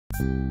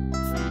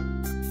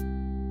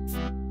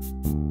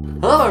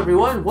Hello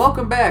everyone,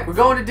 welcome back. We're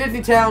going to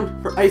Disney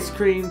Town for ice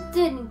cream.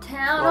 Disney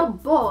Town, oh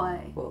boy.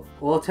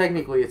 Well,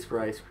 technically it's for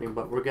ice cream,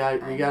 but we got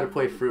to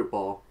play fruit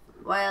ball.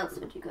 Why else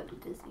would you go to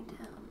Disney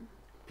Town?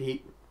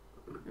 Pete?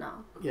 No.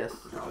 Yes.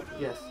 No.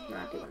 Yes.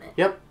 Not doing it.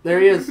 Yep, there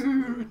he is.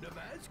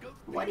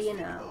 What do you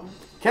know?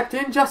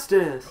 Captain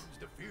Justice.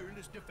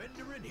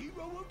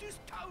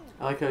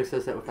 I like how he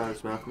says that without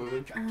his mouth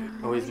moving.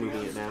 Oh, he's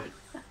moving it now.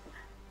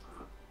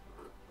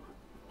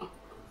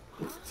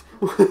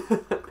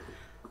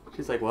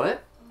 She's like,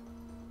 what?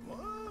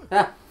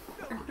 Ah.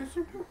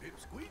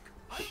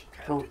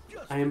 Oh,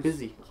 I am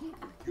busy.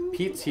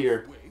 Pete's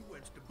here.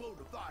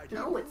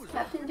 No, it's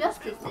Captain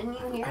Justice. Didn't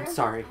you hear? I'm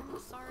sorry. I'm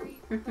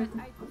sorry, but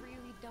I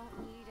really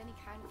don't need any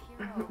kind of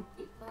hero.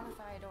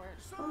 Bonafide or...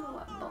 I don't know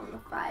what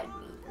bonafide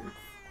means.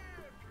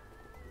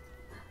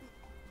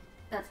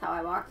 That's how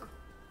I walk.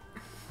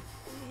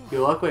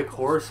 You look like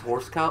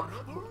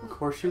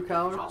horseshoe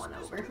collar? Falling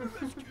over.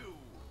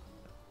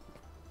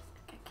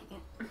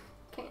 I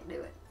can't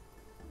do it.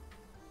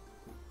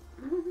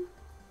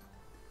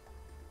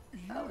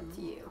 Oh, it's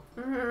you.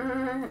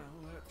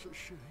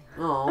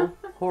 Oh,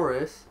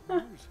 Horace.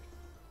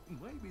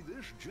 Maybe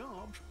this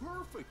job's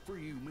perfect for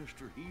you,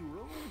 Mr.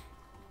 Hero.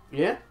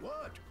 Yeah?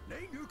 What?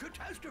 Name your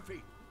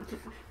catastrophe.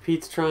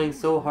 Pete's trying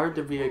so hard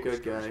to be a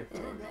good guy.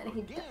 And then he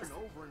Again, does.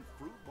 over in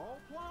Fruitball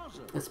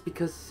Plaza. That's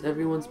because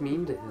everyone's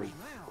mean to him.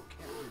 Now,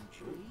 Captain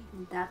G.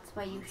 That's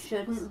why you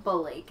shouldn't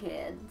bully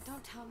kids.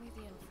 Don't tell me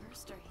the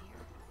Inverse are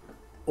here.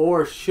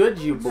 Or should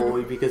you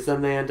bully, because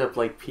then they end up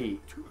like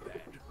Pete. Too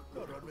bad.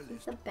 Not on my He's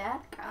list. a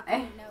bad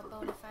guy. No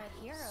bonafide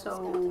heroes.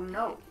 So,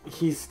 no.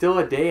 He's still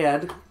a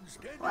dad.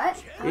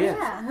 What? Oh, Yeah.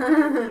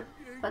 yeah.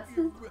 What's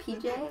his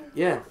PJ?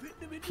 Yeah,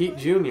 Pete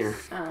Jr.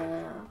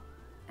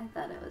 I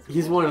thought it was.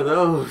 He's one of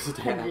those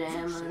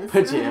dads. Pajamas.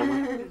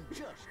 Pajama.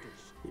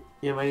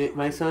 Yeah,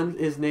 my son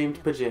is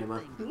named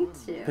Pajama. Me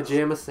too.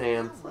 Pajama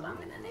Sam. That's what I'm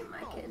gonna name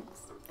my kids.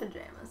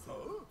 Pajamas.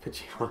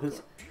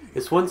 Pajamas.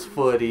 This one's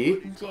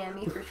Footy.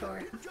 Jammy for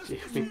short.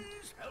 Jammy.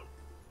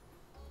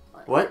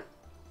 What?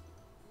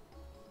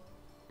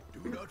 Do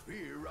not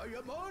fear, I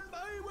am on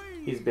my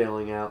way. He's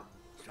bailing out.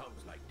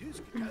 Sounds like this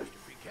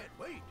catastrophe can't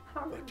wait.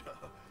 But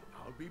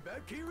I'll be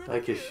back here in I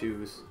like his a bit.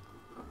 shoes.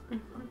 They're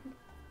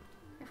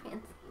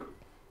fancy.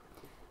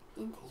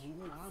 Oh,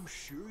 I'm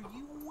sure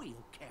you will,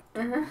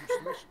 Captain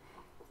Useless.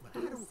 But I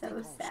don't So think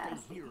I'll sassy.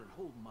 stay here and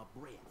hold my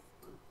breath.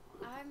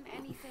 I'm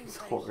anything It's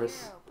but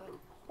Horace. a hero,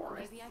 but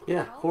maybe I can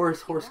Yeah, help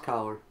Horace if you horse want.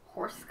 collar.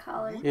 Horse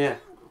collar. Yeah,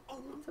 Oh,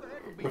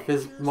 that'll be with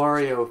his just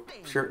Mario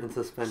outstanding. shirt and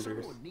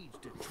suspenders. Someone needs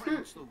to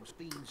trounce those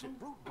fiends at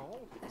Fruitball.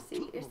 I see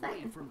what you're Keep 'em away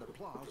saying. from the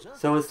plaza.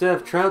 So instead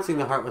of trouncing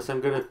the Heartless,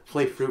 I'm gonna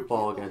play fruit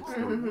ball against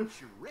them.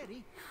 Once you're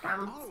ready, I'll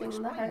Trouncing the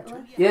explain to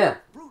Heartless? you. Yeah,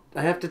 Fruit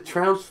I have to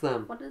trounce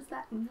them. What does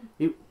that mean?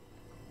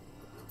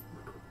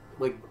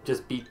 Like,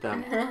 just beat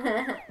them.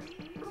 I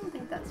don't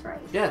think that's right.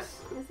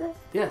 Yes, Is it?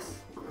 yes.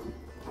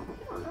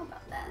 I don't know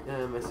about that.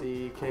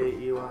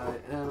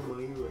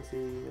 MSEKEYMOUSE,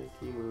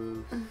 Mickey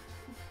moves.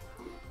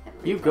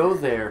 You go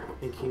there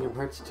in Kingdom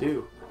Hearts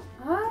 2.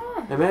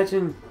 Ah.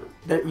 Imagine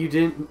that you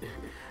didn't...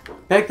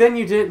 Back then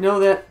you didn't know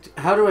that...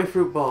 How do I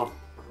fruit ball?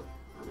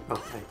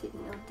 Okay.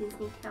 Didn't know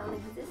Disney Town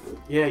existed.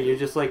 Yeah, you're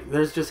just like...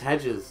 There's just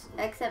hedges.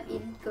 Except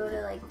you'd go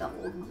to like the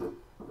old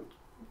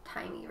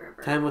tiny river.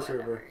 or Timeless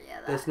whatever. River. Yeah,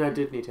 That's not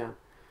Disney Town.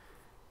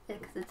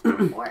 because it's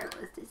before it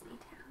was Disney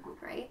Town,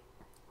 right?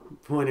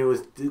 When it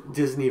was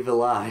Disney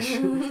Village.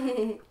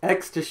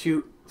 X to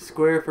shoot,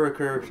 square for a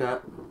curve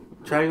shot,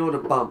 triangle to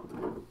bump.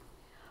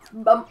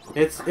 Bump.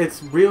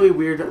 It's really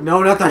weird.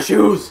 No, not the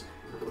shoes!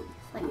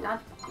 It's like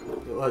not.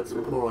 Well, it's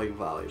more like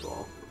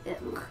volleyball.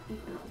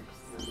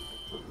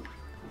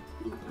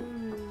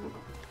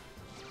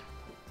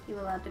 You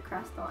allowed to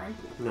cross the line?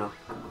 No.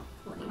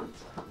 Lame.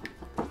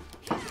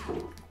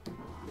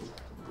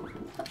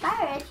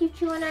 Papyrus, you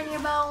chewing on your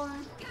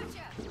bone? Can you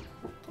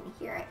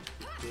hear it?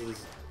 It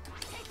was-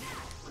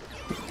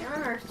 I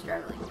remember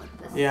struggling with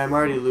this. Yeah, I'm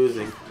already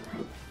losing.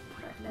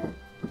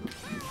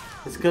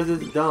 It's because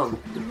it's dumb.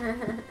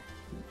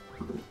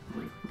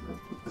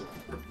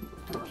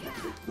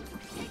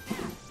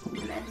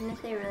 Imagine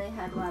if they really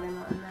had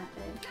watermelon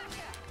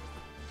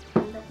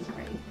that big. That'd be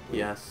great.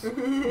 Yes.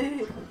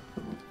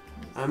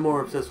 I'm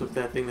more obsessed with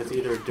that thing that's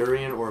either a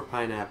durian or a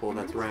pineapple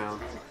that's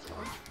round.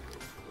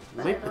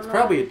 But I don't It's know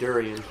probably a what-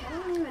 durian. I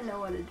don't even know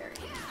what a durian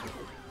is.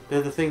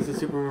 They're the things in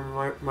Super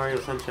Mario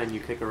Sunshine you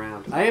kick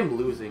around. I am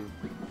losing.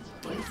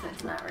 At least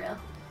it's not real.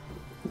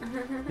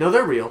 No,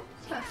 they're real.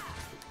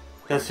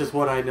 That's just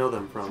what I know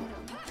them from.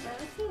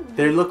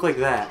 They look like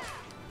that.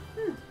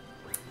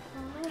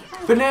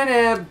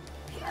 Banana!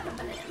 Is that a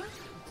banana?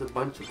 It's a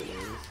bunch of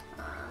bananas.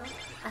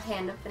 A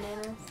hand of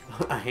bananas.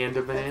 A hand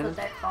of That's bananas? what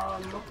they're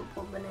called,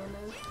 multiple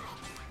bananas.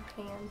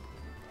 A hand.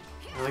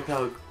 I like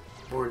how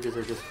oranges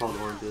are just called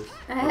oranges.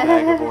 A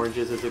bag of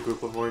oranges is a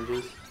group of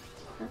oranges.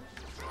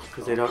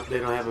 Because they don't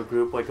have a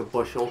group like a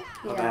bushel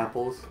of Yeah.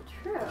 apples.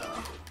 True.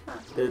 Huh.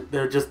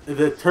 They're just,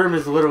 the term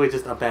is literally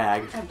just a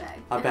bag. A bag.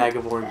 A bag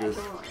of oranges.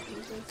 Bag of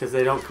oranges. Because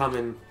they don't come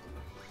in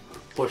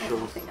bushels.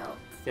 Anything else.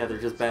 Yeah, they're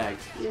just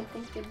bags. You would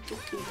think it'd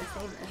just be the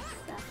same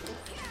as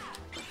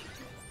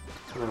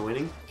Sapphies. Am I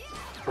winning?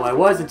 Well, I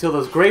was until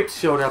those grapes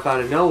showed up out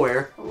of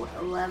nowhere.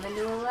 11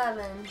 to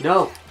 11.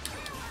 No.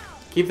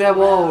 Keep that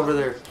wall over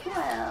there.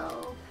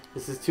 12.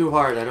 This is too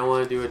hard. I don't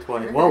want to do it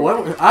twice. Whoa,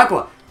 what?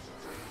 Aqua!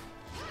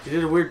 You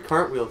did a weird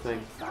cartwheel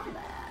thing. I saw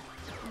that.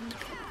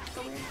 It's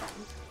a weird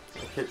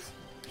button.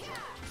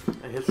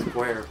 I hit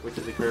square, which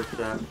is a curve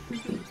shot.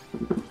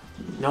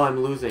 No,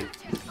 I'm losing.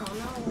 Oh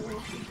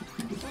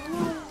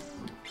no.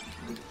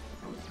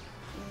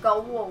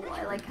 Goal.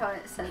 I like how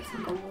it says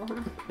goal.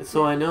 It's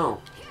so I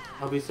know.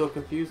 I'll be so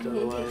confused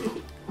otherwise.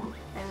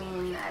 I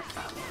mean, I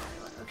probably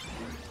would have.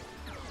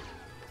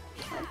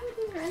 Why do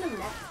these random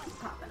nets keep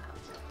popping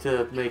up?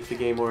 To make the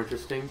game more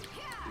interesting.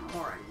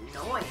 More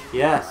annoying.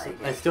 Yes,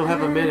 like I still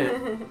have a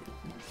minute.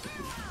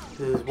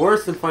 This is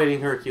worse than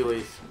fighting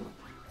Hercules.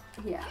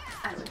 Yeah,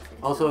 I would say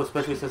Also,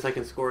 especially since I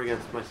can score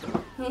against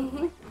myself.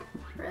 so.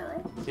 Really?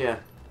 Yeah.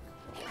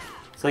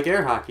 It's like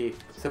air hockey,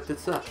 except it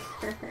sucks.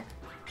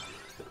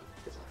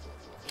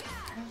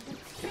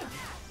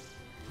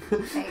 I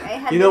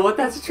had You know to what?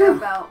 That's think true.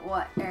 about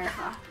what air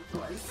hockey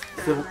was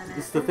for a minute.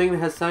 It's the thing that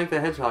has Sonic the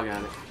Hedgehog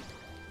on it.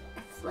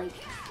 It's like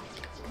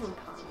ping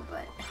pong,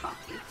 but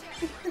hockey.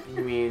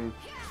 You mean...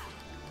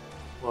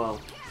 Well,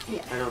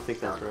 Yeah. I don't think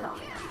that's Don't right. tell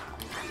me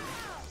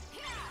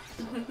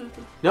I'm not.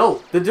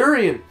 No! The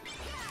durian!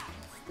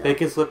 They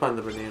can slip on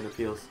the banana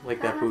peels,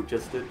 like that boot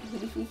just did.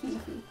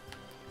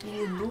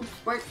 These boots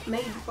weren't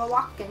made for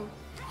walking.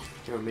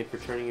 They were made for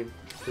turning into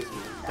the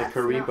That's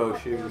Karibo not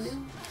what shoes. they'll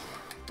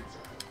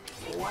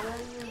do. One of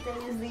these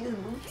days, these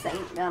boots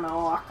ain't gonna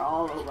walk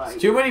all over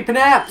It's too many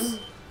panaps!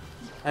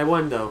 I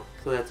won though,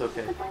 so that's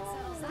okay.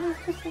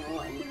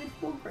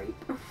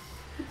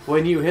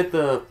 When you hit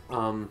the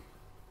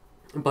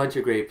bunch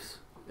of grapes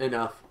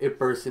enough, it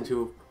bursts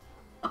into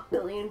A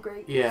billion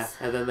grapes. yeah,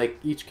 and then like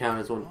each count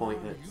is 1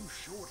 point. That You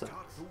sure sucks.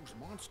 taught those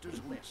monsters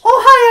lessons.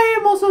 Oh hi, I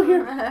am also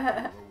here. Low in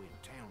town,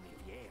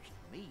 if you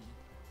ask me.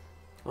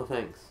 Oh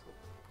thanks.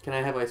 Can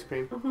I have ice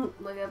cream?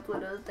 Look at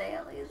Pluto's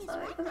tail. He's so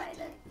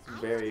excited. It's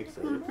very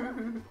excited.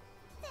 Thank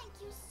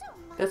you so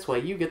much. That's why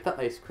you get the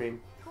ice cream.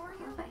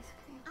 Have ice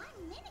cream.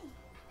 I'm Minnie.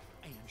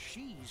 And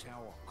she's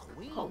our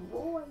queen. Oh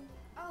boy.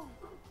 Oh,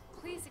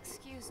 please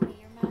excuse me,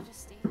 Your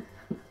Majesty.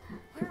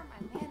 Where are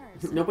my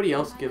manners? Nobody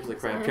else gives a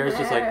crap. Tara's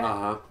just like,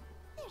 uh-huh.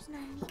 There's no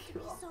need to be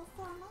so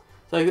formal.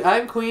 It's like,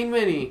 I'm Queen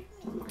Minnie.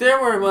 There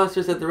were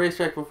monsters at the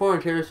racetrack before,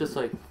 and Tara's just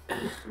like,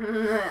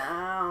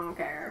 I don't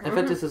care. and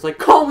Ventus is like,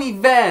 call me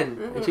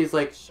Ven! And she's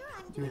like, Sure,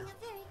 I'm doing a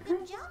very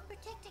good job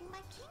protecting my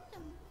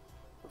kingdom.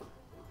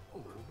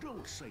 Oh,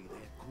 don't say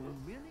that, Queen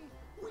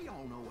Minnie. We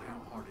all know how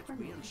hard it's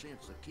been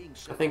since the king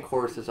I think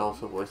Horse is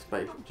also voiced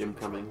by Jim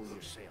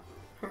Cummings.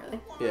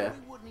 Really? Yeah.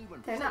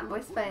 They're not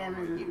voiced by him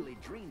in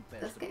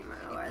this game,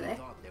 are they?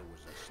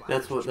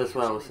 That's what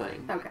I was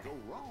saying. Okay.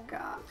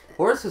 Got it.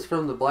 Horse is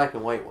from the black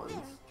and white ones.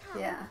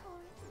 Yeah.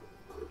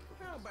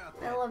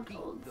 I loved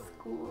old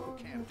school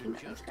Mickey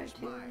Mouse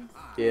cartoons.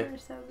 Yeah. They're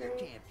so great.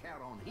 Can't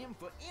count on him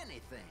for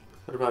anything.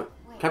 What about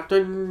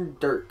Captain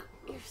Dirk?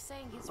 You're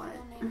saying his real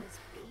name is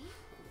B?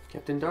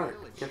 Captain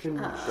Dark. Captain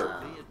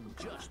Dirk.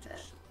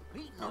 Justice.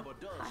 Pete never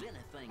does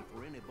anything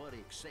for anybody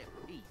except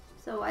Pete.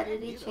 So why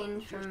did he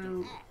change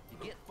from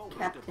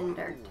Captain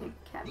Dark to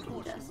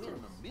Captain Justice?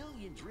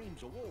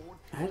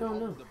 I don't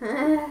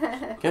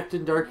know.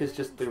 Captain Dark is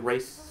just the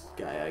race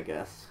guy, I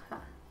guess.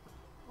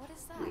 What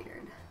is that?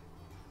 Weird.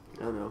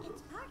 I don't know.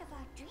 It's part of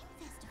our dream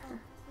festival.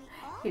 We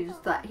all He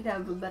just thought he'd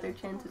have a better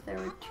chance if there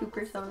were two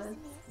personas.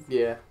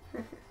 Yeah.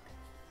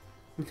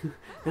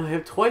 Now I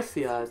have twice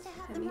the odds.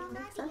 I mean, it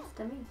makes sense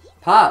to me.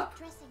 Pop!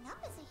 dressing up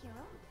as a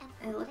hero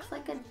and It looks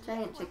like a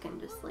giant chicken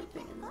just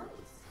sleeping in this.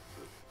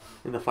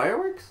 In the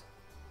fireworks?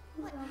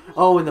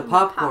 Oh, in the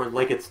popcorn,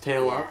 like its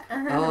tail Yeah. up.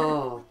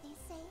 Oh. what they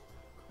say.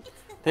 It's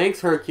the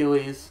Thanks,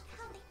 Hercules.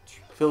 how they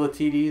treat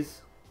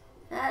Philatides.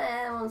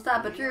 That won't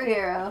stop a true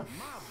hero.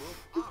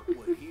 My book,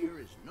 Aqua here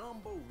is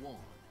 #1.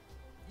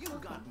 You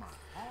got my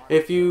heart.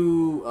 If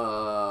you,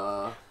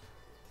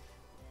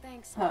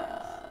 Thanks.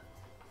 Uh,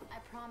 I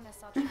promise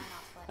I'll try not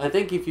to let I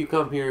think if you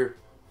come here,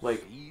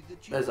 like, See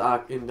that you as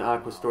in the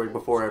Aqua story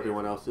before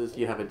everyone else's,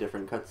 you have a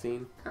different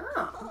cutscene.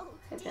 oh,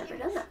 I've never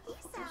done that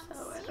before,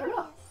 so I don't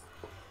know.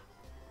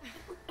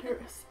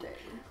 Interesting.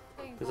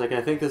 It's like,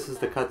 I think this is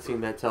the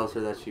cutscene that tells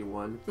her that she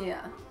won.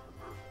 Yeah.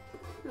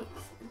 Makes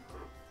sense.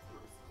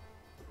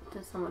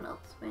 Does someone else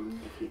win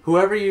if you...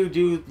 Whoever you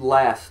do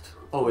last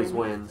always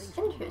wins.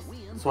 Interesting.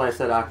 That's why I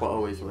said Aqua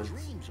always wins.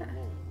 dreams are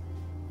all.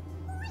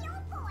 Boy, oh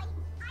boy.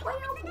 Boy,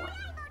 oh boy. I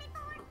voted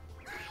for him.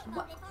 I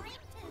What? voted for him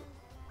too.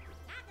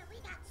 Now that we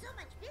got so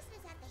much business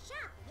at the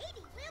shop,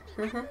 maybe we'll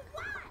be number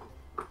one.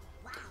 Wow.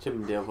 Chip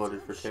and Dale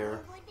voted for Tara. Sure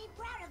would be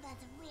proud of us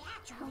if we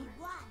actually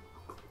won.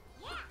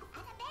 Yeah,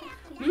 and a bit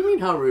after What do you mean,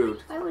 how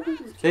rude? Why would he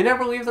do They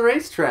never leave the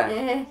racetrack.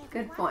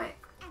 Good point.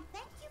 And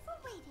thank you for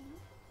waiting.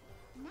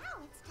 Now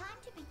it's time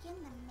to begin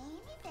the main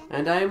event.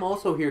 And I am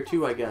also here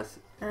too, I guess.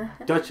 Uh,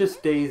 Duchess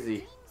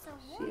Daisy. So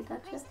she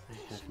Duchess?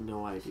 I have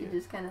no She idea.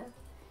 just kind of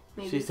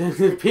Maybe She says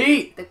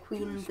Pete! the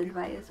Queen's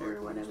advisor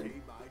or whatever. She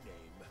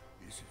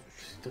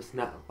does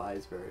not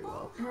advise very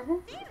well.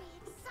 Very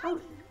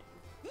exciting.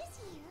 This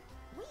year,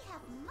 we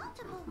have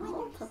multiple winners.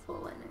 Multiple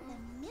The winners.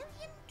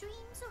 Million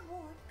Dreams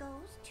Award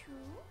goes to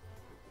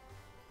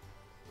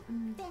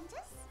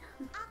Ventus,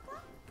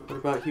 Aqua, What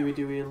about Huey,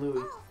 Dewey, and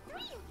Louie? all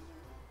three of you.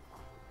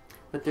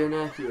 But they're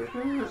not here.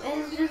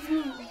 It's just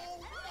me.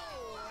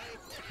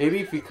 Maybe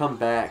if you come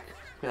back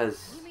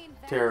as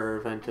Terra or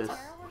Ventus.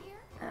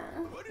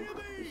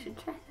 You should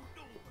try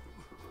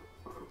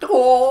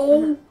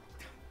Oh!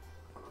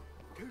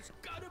 There's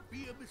gotta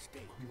be a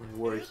mistake. My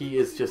word, he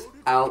is just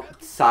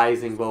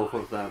outsizing both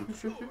of them.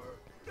 Now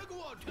go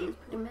on, that. Joe. It's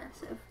pretty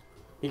massive.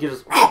 He can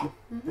just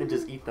and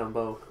just eat them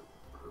both.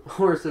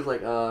 Horse is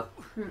like, No.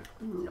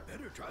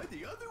 Better try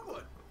the other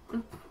one.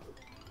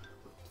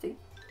 See?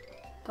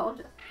 Told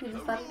you. He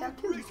just thought he got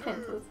two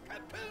chances.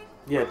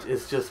 yeah,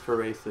 it's just for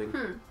racing.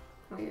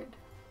 Weird.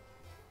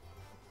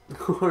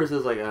 Horse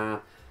is like,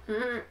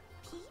 Pete,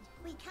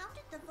 we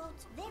counted the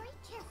votes very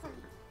carefully.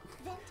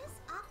 Ventus,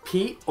 Aqua,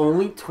 Pete,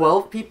 only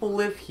 12 people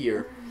live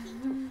here.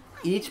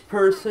 Each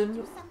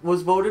person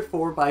was voted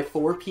for by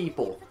 4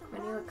 people.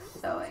 And he looks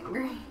so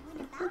angry.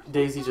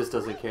 Daisy just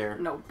doesn't care.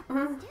 Nope. Still,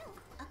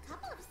 a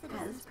couple of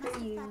citizens As per must have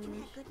thought you usual.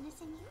 had goodness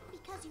in you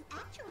because you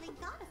actually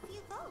got a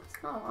few votes.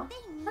 Aw, They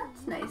knew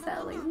that's you were nice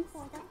at looking out least.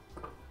 for them.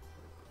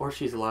 Or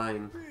she's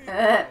lying.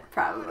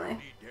 Probably.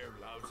 Need their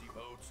lousy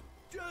votes.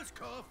 Just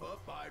cough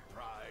up my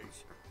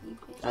prize.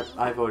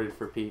 I voted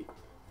for Pete.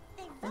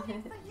 They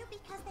voted for you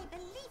because they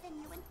believe in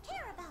you and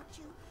care about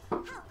you.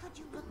 How could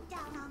you look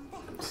down on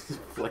them?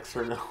 Flicks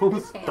her nose.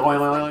 His hand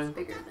Doing. is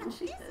bigger than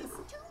she This is. is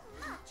too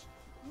much.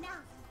 Now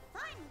you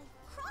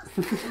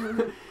finally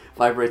crossed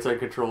Vibrates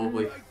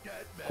uncontrollably. Like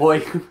that, man. Boy,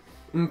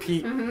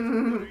 Pete. What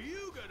are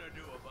you gonna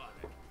do about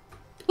it?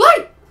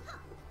 Light!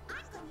 I'm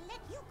gonna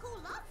let you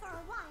cool off for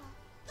a while.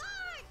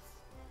 Guards!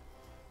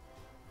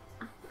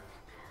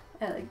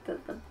 I like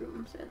that the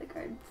brooms are the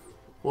cards.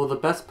 Well, the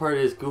best part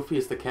is Goofy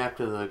is the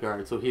captain of the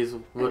guard, so he's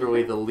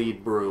literally the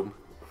lead broom.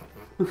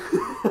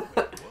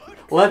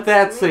 Let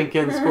that sink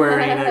in, Square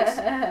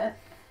Enix.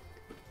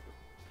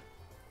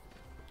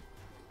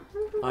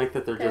 I like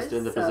that they're just They're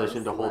in the so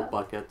position to hold slow.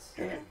 buckets.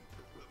 Yeah.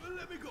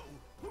 Let me go.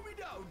 Put me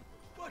down.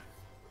 What?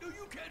 No,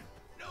 you can't.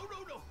 No,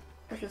 no, no.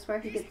 Is this where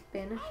he gets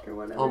banished or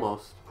whatever?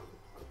 Almost.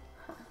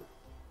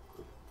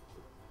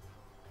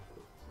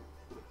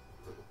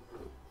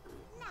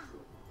 Now,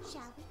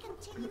 shall we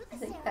continue I the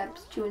think ceremony?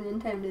 Pep's chewing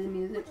in time to the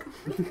music.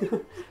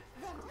 Ventus,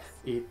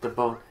 Eat the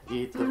bone,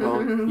 eat the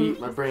bone, eat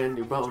my brand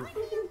new bone. join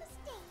me on the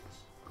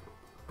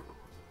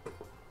stage.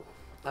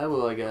 I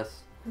will, I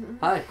guess.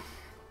 Hi.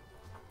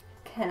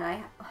 Can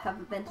I have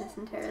Ventus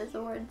and Terra's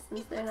awards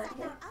since they're not Looks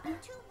here? like our other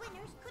two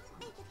winners couldn't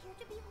make it here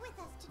to be with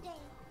us today.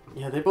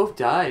 Yeah, they both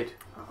died.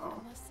 Oh.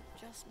 Must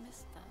have just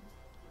missed them.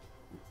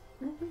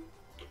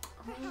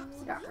 Perhaps you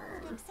would Darn.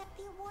 accept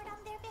the award on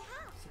their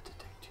behalf.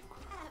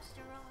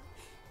 After all,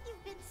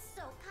 you've been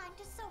so kind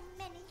to so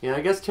many. Yeah,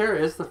 I guess Terra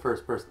is the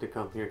first person to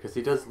come here because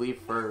he does leave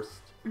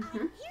first. I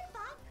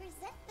hereby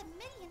present the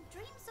Million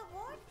Dreams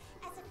Award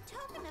as a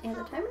token of Yeah,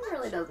 the how timing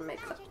really much doesn't you make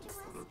matter sense. to us.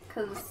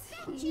 Because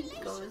he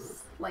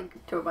goes,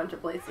 like, to a bunch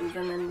of places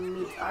and then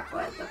meets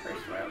Aqua at the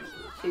first world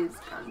she's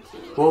gone to.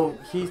 Well,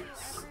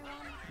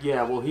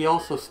 he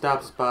also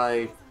stops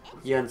by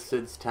Yen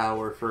Sid's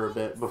tower for a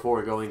bit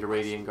before going to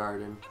Radiant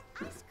Garden.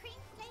 Ice cream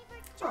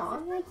flavored Aw,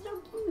 that's so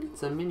cute.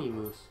 It's a mini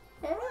moose.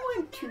 I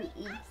want to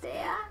eat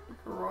that.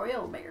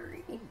 Royal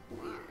berry.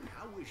 Weird.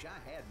 I wish I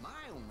had my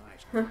own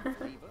ice cream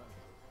flavor.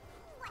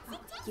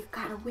 You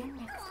gotta win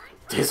next time.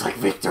 Tastes like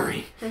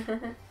victory!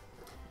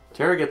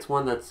 Terra gets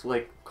one that's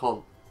like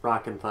called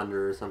Rock and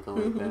Thunder or something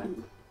like that.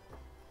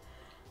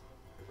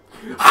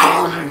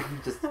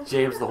 Just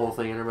jams the whole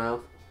thing in her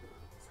mouth.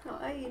 So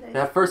I eat ice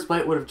That first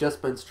bite would have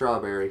just been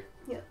strawberry.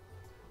 Yep.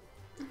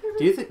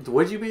 Do you think,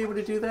 would you be able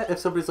to do that? If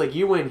somebody's like,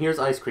 you win, here's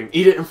ice cream.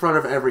 Eat it in front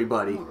of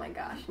everybody. Oh my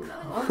gosh, no.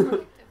 They're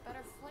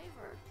better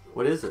flavor.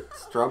 What is it?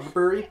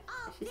 Strawberry?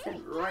 She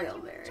said royal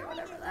berry,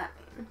 whatever that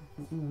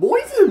means.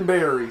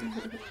 Boysenberry!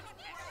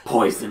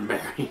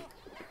 Poisonberry.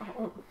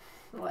 Oh,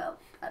 well,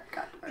 that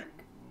got dark.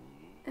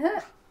 Who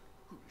does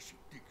she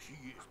think she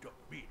is to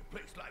be in a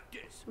place like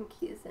this?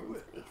 He's in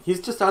space. He's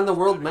just on the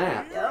world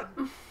map. Yep.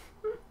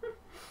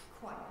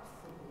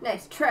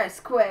 Nice try,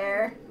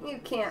 Square. You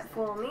can't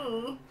fool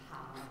me.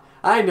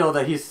 I know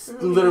that he's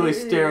literally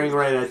staring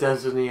right at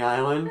Destiny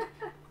Island.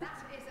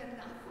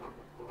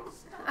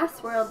 I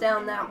swirled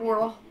down that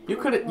whirl. You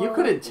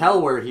couldn't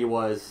tell where he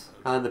was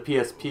on the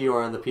PSP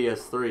or on the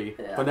PS3,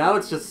 Yeah. but now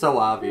it's just so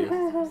obvious.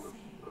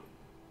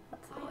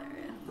 That's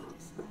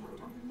hilarious.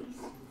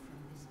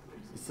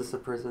 Is this a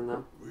prison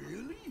though?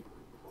 Really?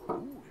 Oh,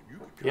 then you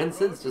can Yen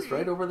Sid's just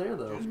right over there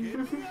though.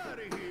 get me out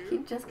of here.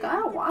 You just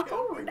gotta walk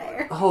over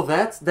there. Oh,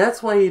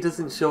 that's why he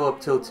doesn't show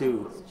up till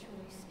 2.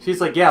 She's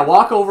like, yeah,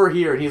 walk over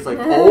here, and he's like,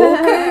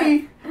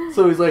 okay.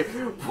 So he's like,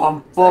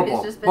 bum, bum,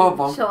 He's just bum, been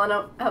bum. chilling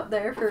out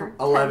there for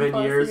 11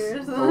 10+ years.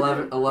 years.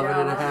 11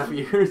 and a half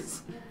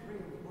years.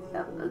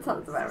 Yep, that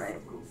sounds about right.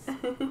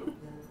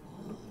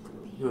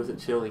 He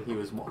wasn't chilling, he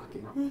was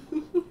walking.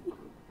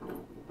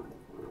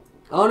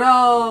 Oh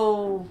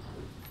no!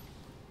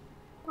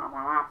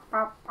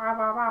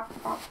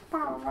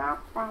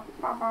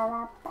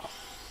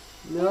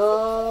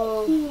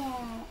 No!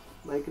 Yeah.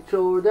 My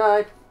controller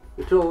died.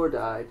 Controller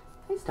died.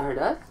 Hey,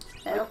 Stardust.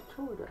 My Well,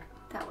 controller died.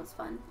 that was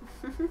fun.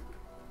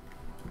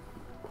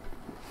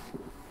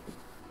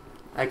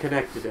 I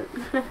connected it.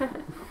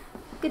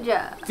 Good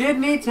job.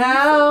 Sydney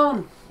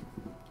Town!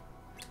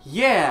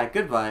 Yeah,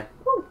 goodbye.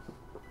 Woo.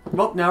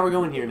 Well, now we're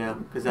going here now,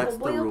 because that's Oh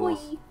boy, the oh rules.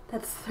 boy.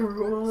 That's the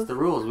rules. That's the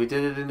rules. We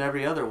did it in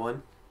every other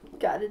one.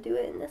 Gotta do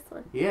it in this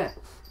one. Yeah.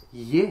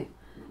 Yeah.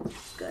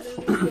 Gotta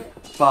read it.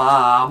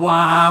 Ba wah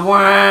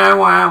wah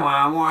wah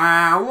wah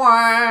wah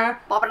wah.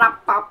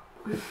 Bop-a-dop-bop.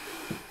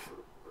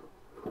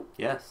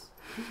 Yes.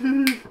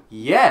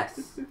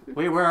 Yes.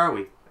 Wait, where are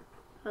we?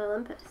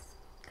 Olympus.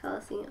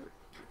 Coliseum.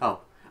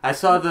 Oh, I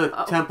saw the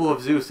Oh. Temple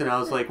of Zeus, and I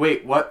was like,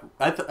 wait, what?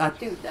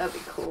 Dude, that'd be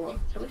cool.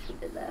 I wish we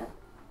did that.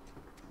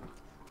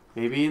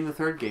 Maybe in the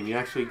third game you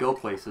actually go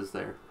places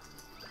there.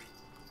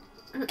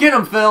 Get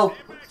him, Phil.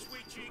 Stand back,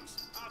 sweet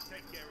cheeks. I'll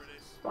take care of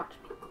this. Watch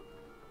me.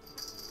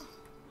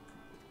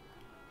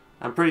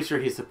 I'm pretty sure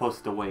he's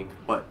supposed to wink,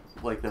 but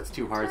like that's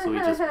too hard, so he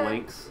just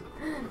blinks.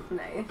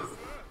 Nice.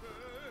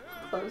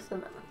 Close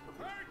enough.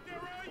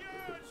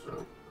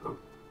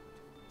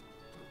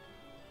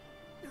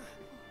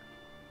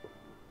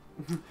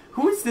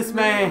 Who is this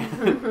man?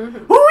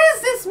 Who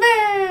is this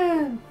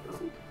man?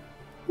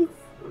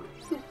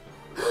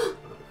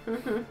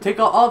 Take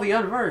all the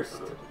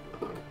unversed.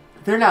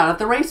 They're not at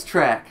the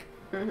racetrack.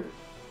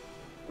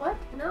 What?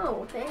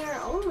 No, they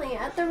are only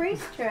at the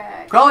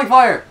racetrack. Crawling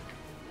fire.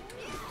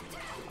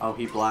 Oh,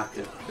 he blocked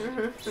it.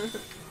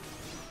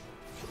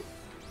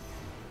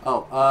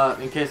 Oh,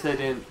 in case I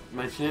didn't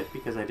mention it,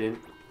 because I didn't,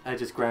 I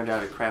just ground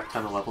out a crap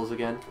ton of levels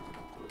again.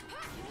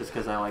 Just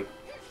because I like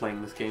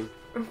playing this game.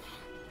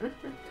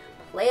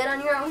 Play it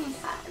on your own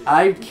time.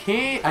 I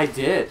can't. I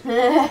did.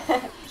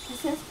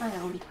 This is my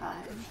own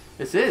time.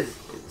 This is.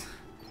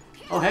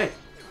 Oh, hey.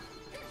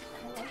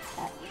 I like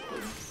that.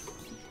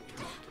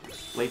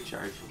 Late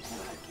charge. I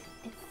like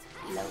it.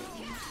 It's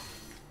loading.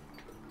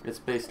 It's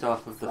based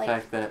off of the Like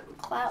fact that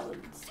Clouds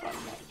one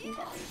that he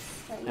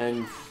does. Like,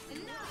 and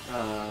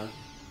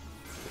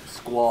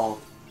Squall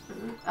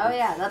oh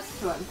yeah,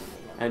 that's who I'm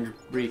thinking of. and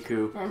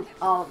Riku And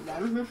all of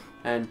them.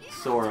 and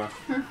Sora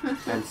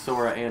and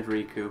Sora and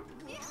Riku.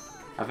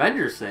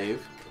 Avengers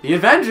save the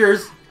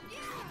Avengers.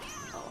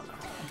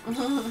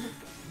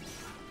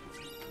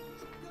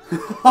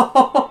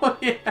 Oh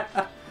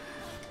yeah.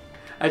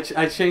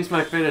 I changed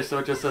my finish so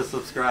it just says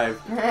subscribe.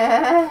 It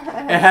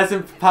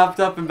hasn't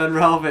popped up and been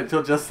relevant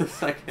until just a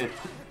second.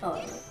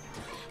 Oh,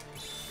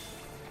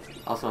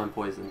 Also, I'm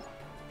poisoned.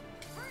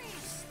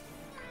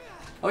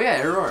 Oh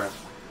yeah, Aurora.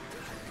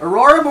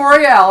 Aurora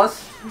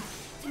Borealis.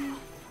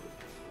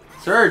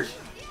 Surge.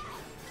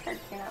 you're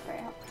not very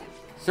helpful.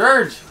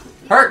 Surge.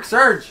 Herc,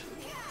 surge.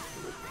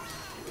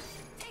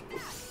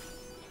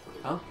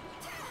 Huh?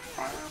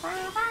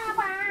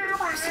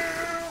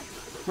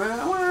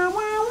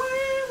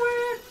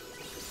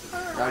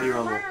 Rowdy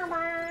Rumble.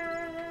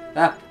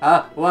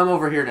 Well, I'm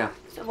over here now.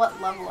 So what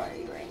level are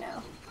you right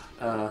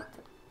now?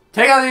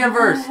 Take out the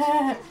inverse.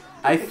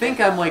 I think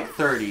I'm like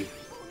 30. 30.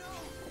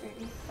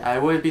 I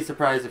wouldn't be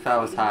surprised if I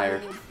was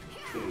higher.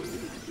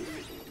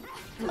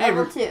 Hey,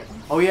 Level 2.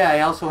 Oh yeah, I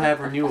also have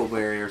renewal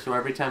barrier, so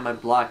every time I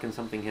block and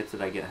something hits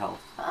it, I get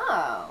health.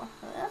 Oh,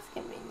 well, that's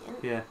convenient.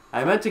 Yeah,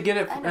 I meant to get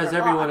it I as never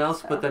everyone blocked,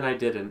 else, so. but then I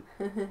didn't.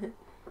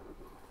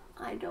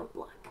 I don't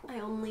block.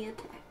 I only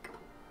attack.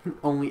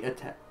 Only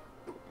attack.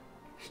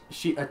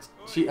 She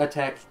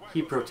attack,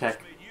 he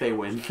protect, they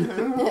win.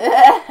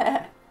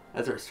 I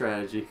That's our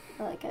strategy.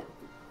 like it.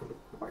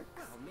 Works.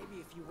 Well, maybe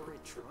if you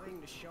weren't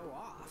trying to show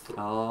off.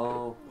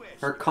 Oh,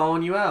 her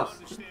calling you out.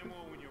 Understand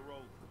more when you're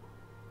old.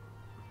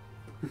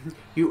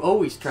 You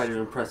always try to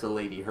impress a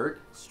lady,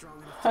 Herc.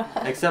 Strong enough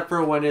to Except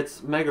for when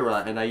it's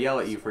Megarot and I yell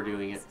at you for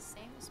doing it. It's the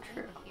same as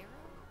being a hero.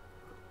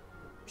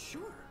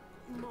 Sure,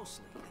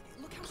 mostly.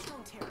 Look how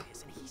strong Terra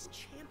is, and he's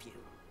champion.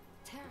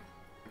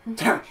 Tara.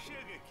 Terra! Sugar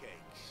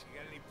cakes. You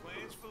got any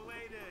plans for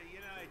later? You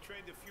know, I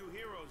trained a few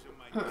heroes in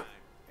my time.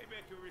 Maybe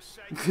I could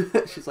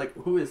recite. She's like,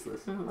 who is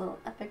this? A little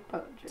epic Do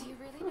poetry. you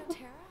really know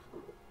Tara?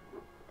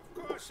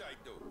 Of course I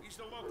do. He's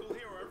the local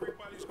hero.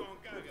 Everybody's going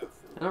gaga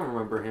for. I don't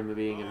remember him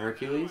being in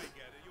Hercules. I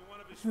get it. You're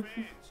one of his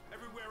fans.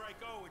 Everywhere I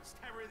go, it's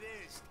Terra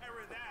this,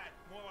 Terra that.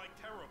 More like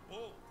Terra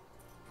Bull.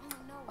 Oh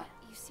no,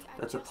 you see, I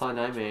That's a just pun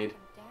I tracked made. him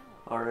down.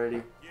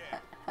 Already. Yeah.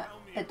 Tell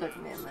me It took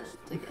about me a it. minute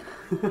to get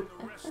it.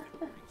 The rest of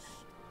Greece.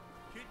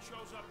 Kid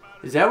shows up out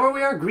of Is that where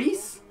we are,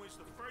 Greece? and wins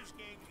the first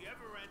game he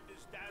ever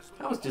enters,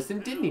 dazzling I was just in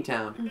Disney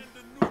Town. and then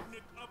the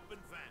Nubnik up and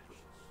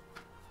vanishes.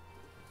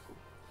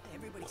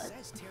 Everybody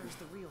says Terra's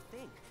the real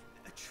thing.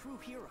 A true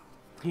hero.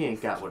 He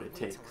ain't got what it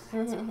takes.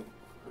 That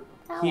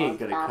He ain't was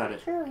gonna not cut a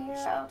it. True hero.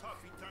 Tough,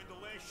 he turned the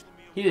lash to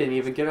me. He didn't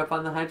even get up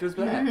on the Hydra's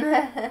back.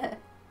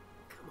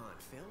 Come on,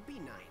 Phil, be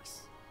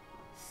nice.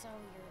 So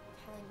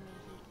you're telling me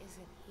he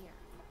isn't here?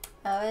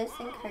 I always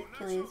think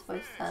Hercules'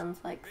 voice sounds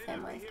like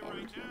Samwise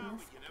Gamgee in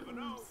this You never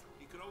know. games.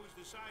 He could always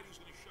decide he's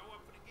going to show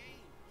up for the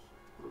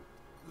games.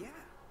 Yeah,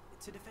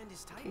 to defend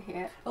his Do you title.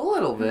 hear it? A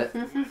little bit.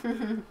 There's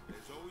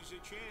always a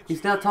chance.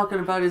 He's not talking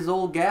about his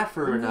old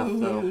gaffer enough,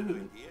 though.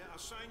 Yeah, I'll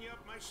sign you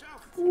up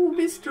myself. Oh,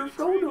 Mr.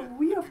 Frodo,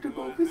 we have to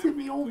go visit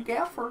the old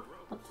gaffer.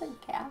 What's a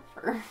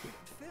gaffer?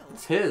 Phil,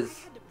 It's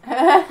his.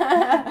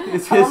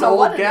 It's his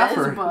old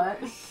gaffer. but...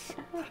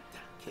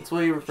 That's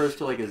what he refers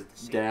to, like his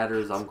dad or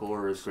his uncle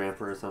or his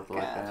grandpa or something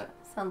like Gotcha. that.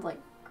 Sounds like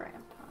grandpa.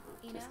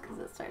 You Just know, because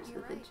it starts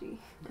you're with right. a G.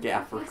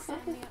 Gaffer. Sign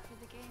me up for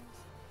the games.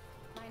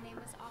 My name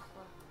is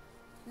Aqua.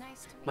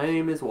 Nice to meet My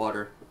name is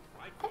Water.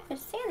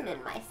 There's sand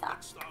in my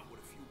socks. Start with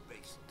a few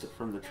basics. Is it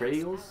from the you.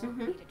 trails? I won't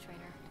need a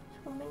trainer.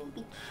 So many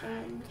beach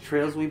sands.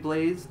 Trails we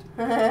blazed?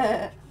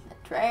 The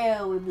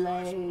trail we You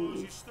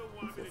blaze. still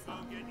want me to go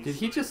get you Did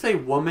he just say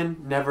woman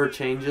never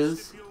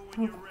changes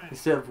when you're ready?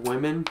 instead of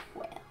women?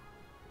 Well,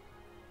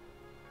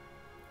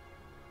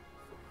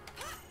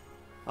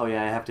 Oh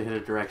yeah, I have to hit a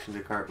direction to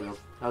cartwheel.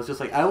 I was just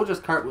like, I will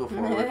just cartwheel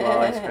forward while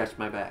I stretch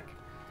my back.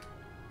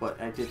 But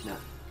I did not.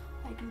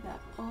 I do that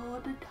all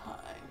the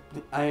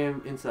time. I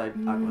am inside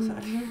Aqua's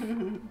head.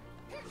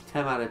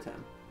 10 out of 10.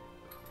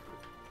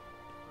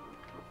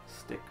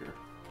 Sticker.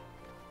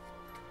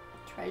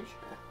 Treasure.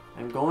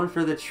 I'm going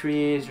for the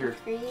treasure.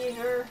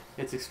 Treasure.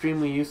 It's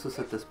extremely useless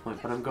at this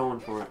point, but I'm going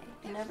for it.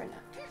 You never know.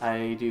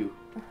 I do.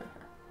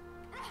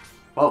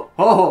 Oh,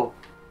 ho!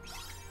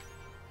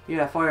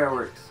 Yeah,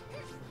 fireworks.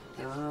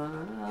 What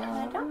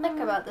I don't like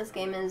about this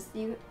game is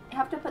you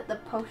have to put the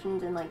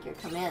potions in like your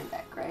command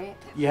deck, right?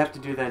 You have to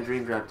do that in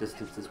Dream Drop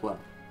Distance as well.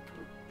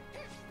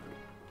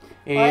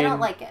 And Well, I don't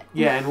like it.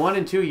 Yeah, in 1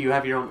 and 2 you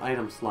have your own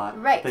item slot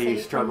Right, that so you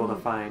you struggle can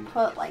to find.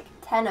 Put like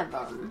 10 of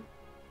them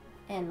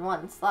in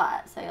one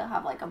slot, so you'll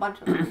have like a bunch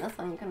of them. This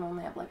one you can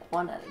only have like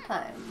one at a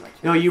time. Which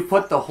No, is- you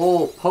put the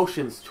whole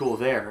potions tool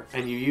there,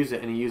 and you use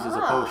it, and it uses a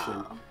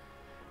potion. Oh.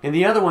 In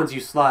the other ones,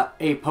 you slot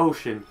a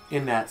potion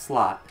in that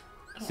slot.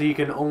 So you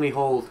can only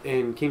hold,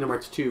 in Kingdom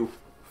Hearts 2,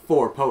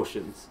 4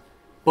 potions.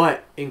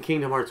 But in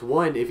Kingdom Hearts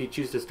 1, if you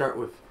choose to start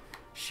with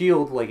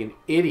Shield like an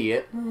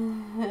idiot,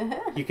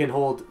 you can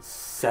hold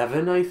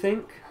 7, I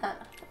think. Huh,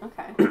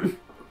 okay.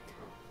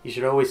 You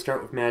should always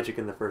start with magic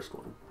in the first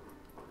one.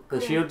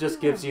 The Shield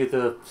just gives you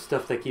the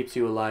stuff that keeps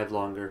you alive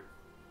longer.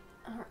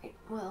 Alright,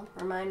 well,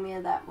 remind me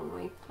of that when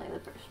we play the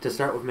first To one.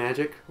 start with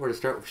magic or to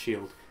start with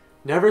Shield.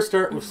 Never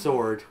start with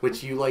sword,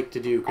 which you like to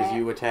do because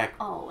you attack.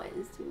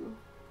 Always do.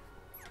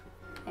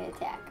 I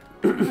attack.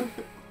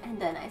 And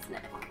then I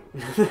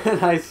snack. Then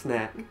I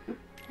snack.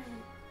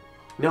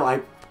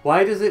 No,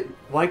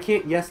 why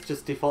can't yes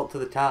just default to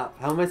the top?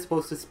 How am I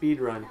supposed to speed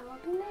run? That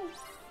would be nice.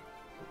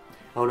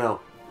 Oh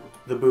no.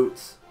 The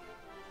boots.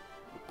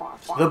 Blah,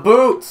 blah. The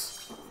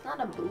boots! It's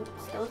not a boot.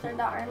 Those are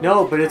the army.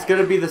 No, but it's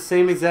gonna be the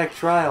same exact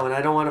trial and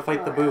I don't want to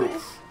fight the Oh, really?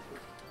 boots.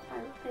 Why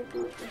would they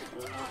do it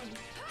this way?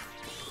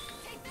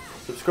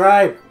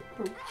 Subscribe!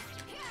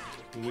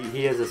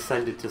 He has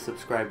ascended to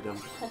subscribe them.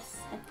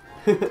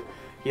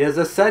 He has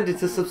ascended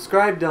to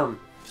subscribe them.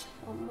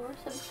 One more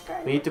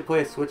subscriber. We need to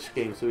play a Switch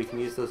game so we can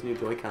use those new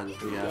Joy-Cons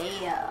we have.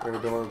 Yeah. They're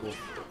adorable.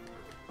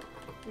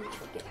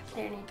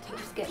 They need to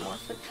just get more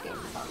Switch games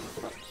on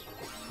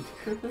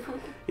the Switch.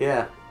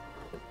 Yeah.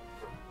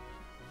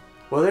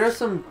 Well, there are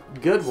some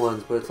good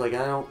ones, but it's like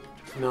I don't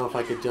know if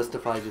I could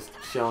justify just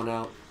shelling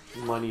out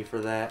money for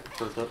that.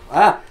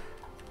 Ah!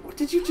 What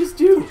did you just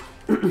do?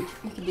 You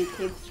can do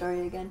Cave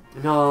Story again.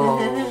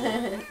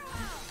 No.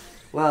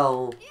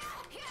 Well.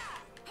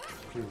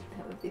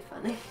 That would be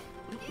funny.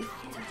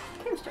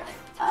 Cave Story.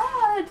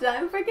 Ah,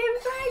 time for Cave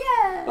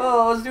Story again!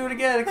 Oh, let's do it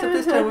again, except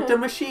this time with the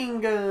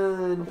machine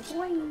gun.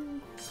 Boing.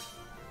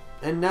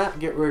 And not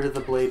get rid of the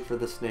blade for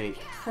the snake.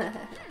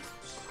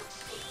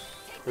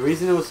 The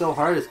reason it was so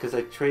hard is because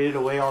I traded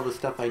away all the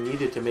stuff I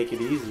needed to make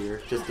it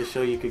easier, just to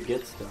show you could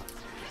get stuff.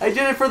 I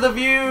did it for the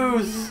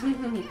views!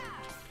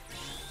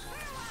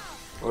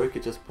 Or we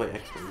could just play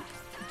X-Men.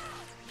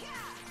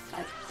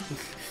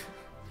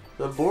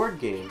 The board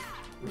game.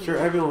 I'm sure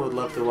everyone would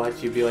love to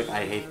watch you be like,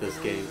 I hate this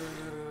game.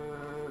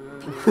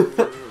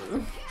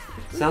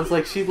 Sounds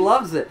like she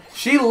loves it.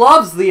 She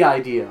loves the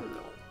idea! You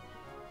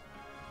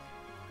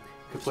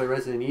could play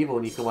Resident Evil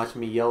and you can watch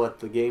me yell at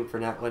the game for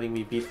not letting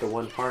me beat the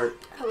one part.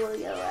 I will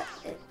yell at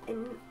it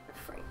in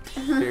Frank.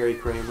 Barry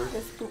Kramer.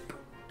 The spook.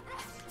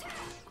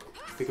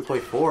 We could play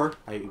 4.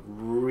 I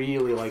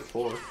really like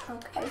 4.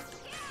 Okay.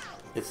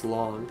 It's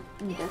long.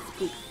 The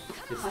spook.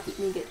 It's Watch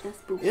me get the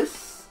spook.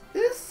 It's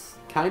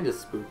kind of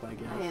spook, I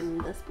guess. I am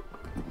the spook.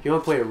 If you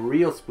want to play a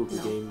real spooky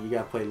No. game, you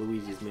gotta play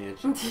Luigi's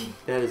Mansion.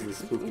 That is the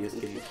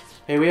spookiest game.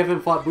 Hey, we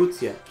haven't fought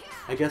Boots yet.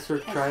 I guess her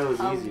trial is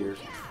easier.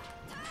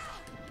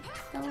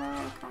 Hello,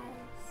 guys.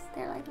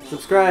 They're like little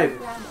Subscribe.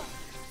 funny rabbits.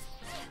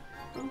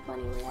 Little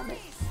funny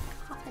rabbits.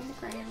 Hop in the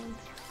ground.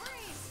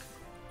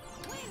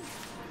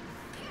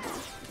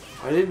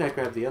 Why didn't I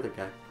grab the other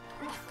guy?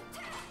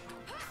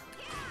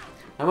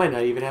 I might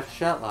not even have to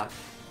shot lock.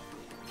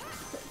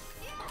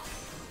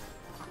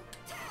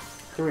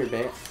 Come here,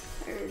 bat.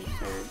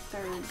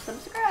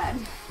 subscribe.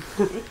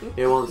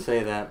 It won't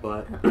say that,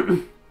 but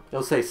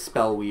it'll say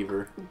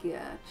Spellweaver.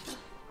 Gotcha.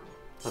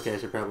 Okay, I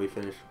should probably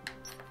finish.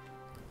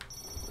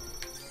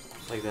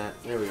 Like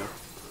that. There we go.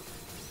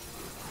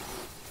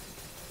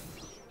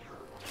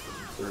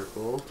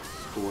 Circle,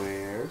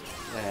 square,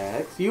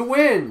 X. You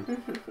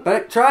win!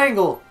 But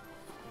triangle!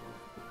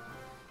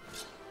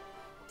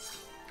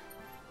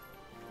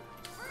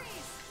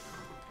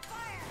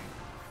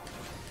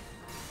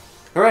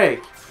 Hooray!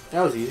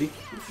 That was easy.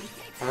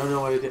 I don't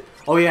know what it did.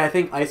 Oh yeah, I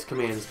think ice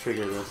commands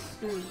trigger this.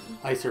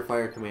 Ice or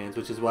fire commands,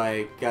 which is why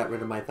I got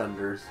rid of my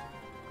thunders.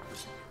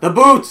 The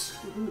boots!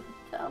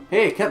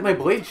 Hey, it kept my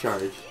blade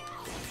charged.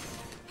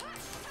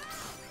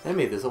 That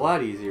made this a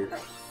lot easier.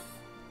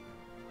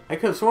 I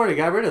could have sworn I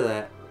got rid of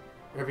that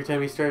every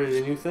time he started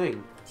a new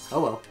thing.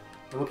 Oh well,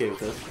 I'm okay with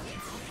this.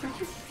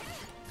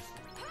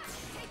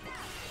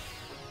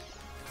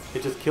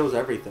 It just kills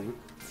everything.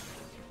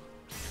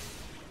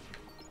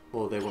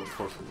 Well, they won't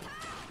force him.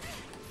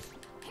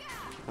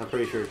 I'm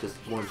pretty sure it just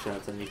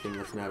one-shots anything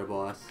that's not a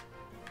boss.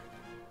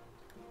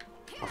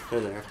 Oh, they're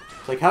there.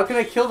 It's like, how can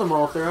I kill them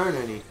all if there aren't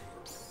any?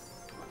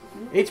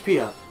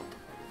 HP up.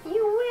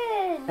 You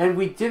win! And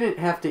we didn't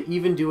have to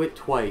even do it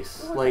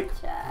twice, like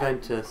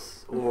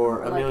Ventus,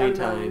 or a million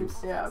times.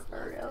 Yeah,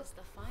 for real. It's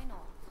the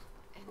final,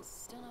 and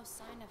still no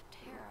sign of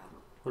Terra.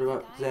 What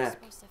about The guy who's Zack?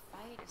 supposed to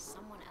fight is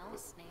someone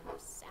else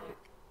named Zack.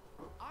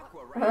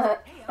 Aqua, right?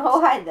 Hey, I'm Oh,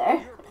 hi Zack,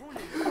 there. your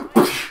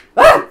opponent.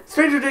 Ah!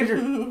 Stranger danger!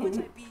 Once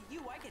I beat you,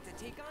 I get to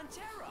take on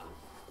Terra.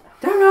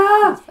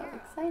 Terra! So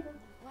excited.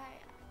 Why?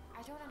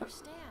 I don't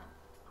understand.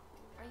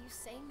 Are you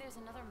saying there's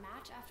another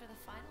match after the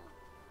final?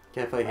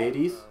 Can't fight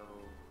Hades?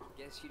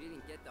 Guess you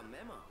didn't get the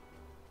memo.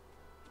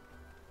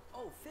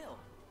 Oh, Phil,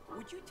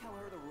 would you tell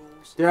her the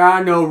rules? There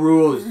are no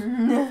rules.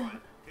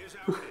 Here's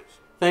how it is.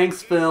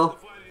 Thanks, Phil.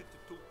 Divided into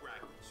two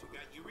brackets. You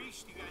got your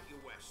East, you got your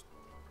West.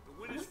 The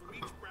winners from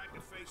each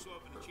bracket face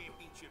off in a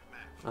championship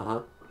match.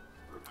 Uh-huh.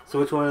 So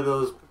which one of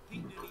those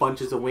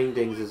bunches of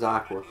wingdings is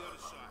Aqua? For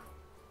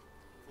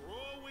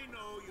all we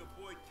know, your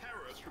boy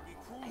Terra could be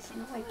cruising.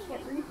 No, I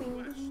can't read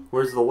wingding.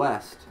 Where's the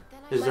West? Then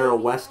I Is there a should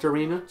be West four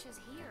arena? matches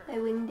here. My I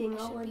should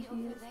wingdingology be over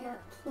is there not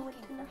fluent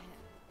looking for enough. him.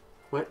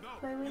 What?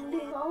 My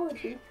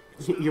wingdingology.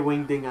 Your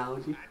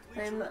wingdingology?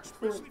 I'm not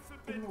fluent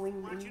in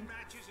wingding.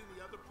 Matches in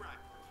the other bracket.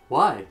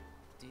 Why?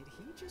 Did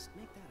he just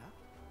make that up?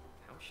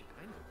 How should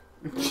I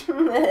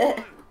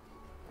know?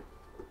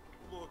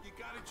 Look, you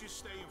gotta just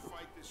stay and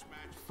fight this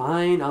match.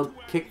 Fine, I'll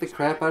kick the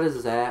crap out of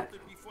Zack.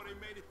 Before they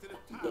made it to the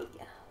top.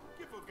 Yeah.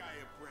 Give a guy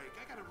a break.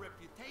 I got a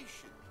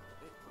reputation.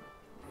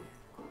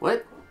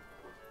 What?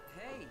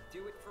 Hey,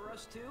 do it for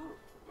us too?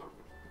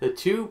 The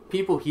two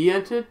people he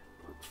entered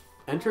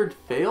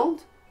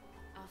failed?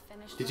 I'll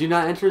finish Did you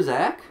not enter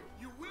Zack?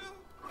 You will?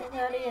 I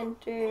thought he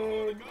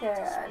entered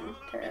Terra, and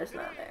Terra's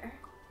not there.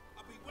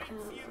 I'll be I waiting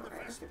don't for you in know the where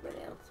festival.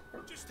 everybody else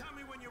went. Just tell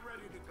me when you're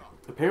ready to go.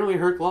 Apparently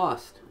Herc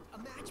lost. A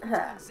match between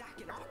Zack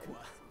and Aqua.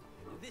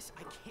 This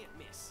I can't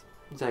miss.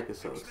 Zack is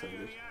so Stay in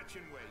excited. the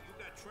action way. You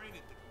got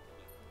training to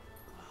complete.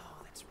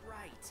 Oh, that's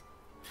right.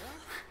 Well,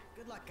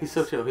 good luck, guys. He's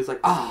so chill. He's like,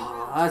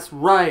 ah, that's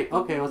right.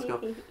 Okay, let's go.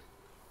 I'm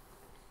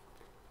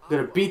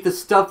gonna beat the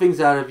stuffings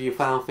out of you,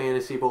 Final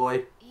Fantasy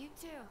boy. You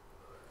too.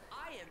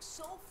 I am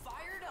so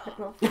fired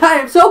up. I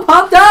am so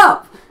pumped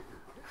up!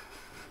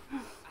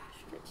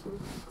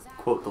 Zack,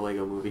 Quote the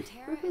Lego movie.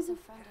 Terra is a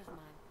friend of mine.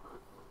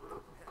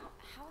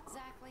 How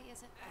exactly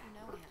is it I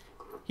know him?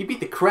 He beat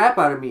the crap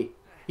out of me.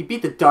 He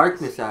beat the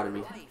darkness out of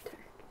me. Life.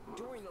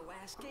 During the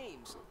last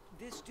games,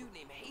 this dude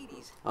named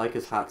Hades I like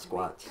his hot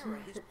squats. Terra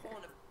his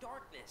pawn of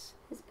darkness.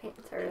 His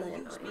pants are really He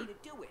used me annoying. to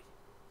do it.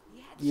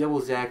 He had Yeah, well,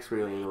 some Zack's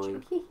really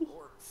annoying.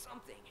 or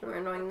something. More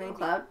annoying than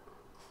Cloud.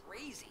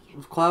 Crazy.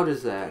 Whose cloud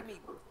is Zack? Gave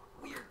me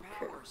weird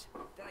powers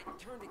that I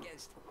turned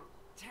against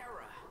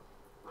Terra.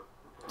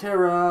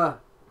 Terra!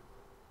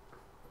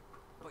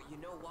 But you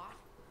know what?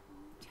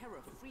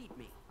 Terra freed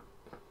me.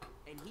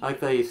 And he I like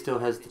that he still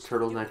has the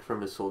turtleneck from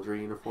his soldier I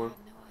uniform. had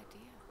no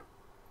idea.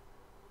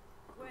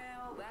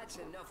 Well, that's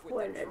enough with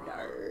What the a drama.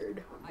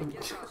 nerd. I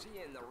guess I'll see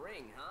you in the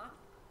ring, huh?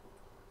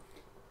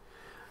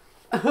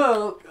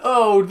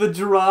 Oh, the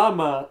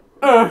drama.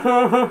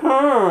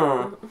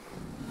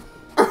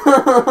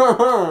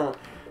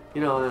 You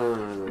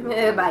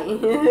know. Bye.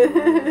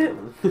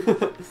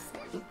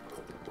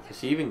 Does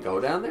she even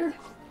go down there?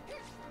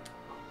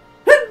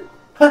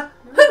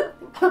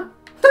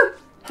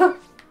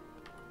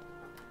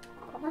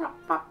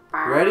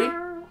 Ready?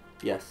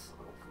 Yes,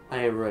 I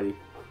am ready.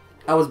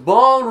 I was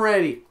born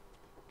ready.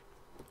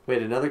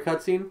 Wait, another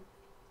cutscene?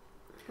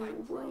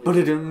 It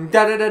almost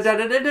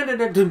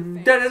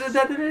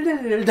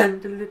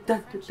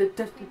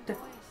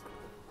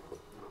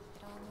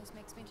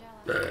makes me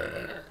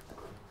jealous.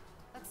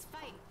 Let's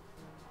fight.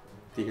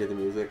 Do you hear the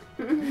music?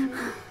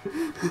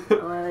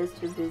 Oh, I was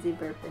too busy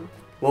burping.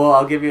 Well,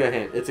 I'll give you a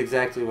hint. It's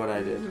exactly what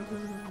I did.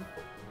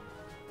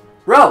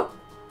 Row!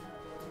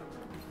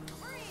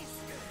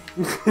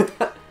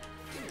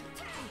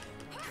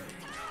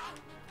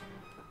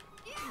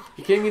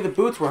 You kidding me? The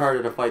boots were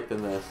harder to fight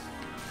than this.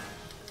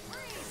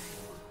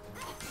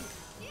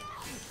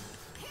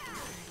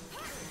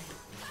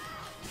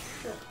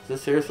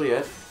 this seriously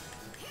it?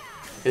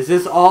 Is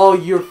this all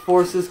your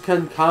forces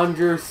can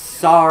conjure,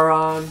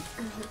 Sauron?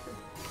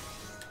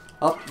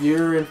 Oh,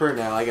 you're in for it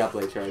now. I got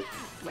Blade Charge.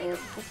 Well,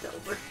 it's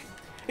over.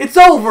 It's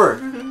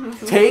over!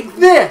 Take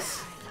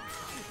this!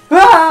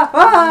 Ah,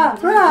 ah,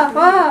 ah,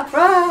 ah,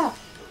 ah.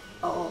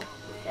 Oh,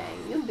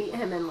 dang. You beat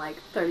him in like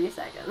 30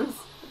 seconds.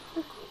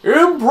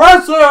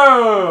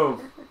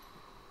 Impressive!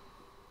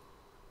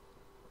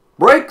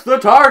 Break the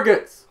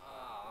targets!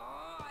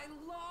 I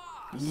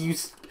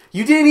lost.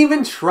 You didn't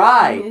even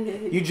try.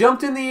 You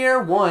jumped in the air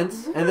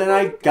once, and then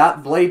I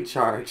got Blade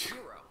Charge. Hero.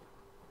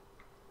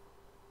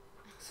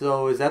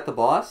 So, is that the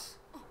boss?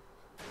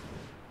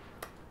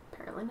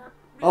 Apparently not.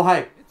 Oh,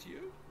 hi. It's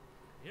you.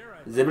 Here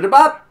I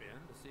Zibbidi-bop! in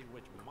to see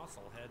which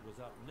musclehead was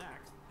up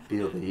next.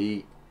 Feel the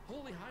heat.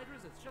 Holy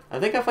Hydras, it's just I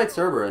think I fight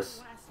Cerberus.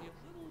 classy,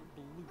 a little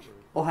bluebird.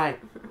 Oh, hi.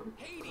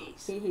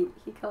 Hades.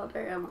 He called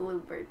her a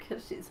bluebird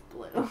because she's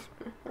blue.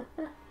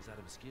 Is that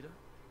a mosquito?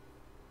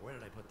 Where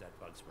did I put that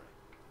bug spray?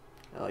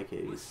 I like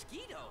Hades.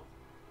 Mosquito.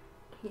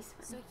 He's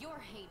So you're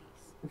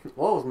Hades.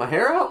 Whoa, is my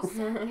hair out? You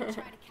said you try to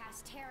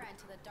cast Terra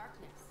into the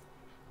darkness.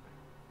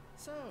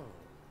 So,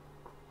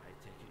 I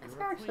take it This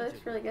you're actually looks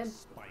acquainted really with good.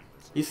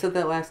 spineless You said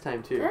that last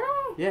time, too. Did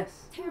I?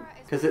 Yes. Terra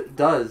is Because it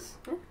does.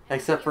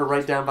 Except for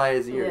right down by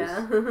his ears.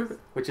 Yeah.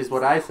 Which is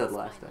what I said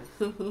last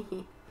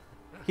time.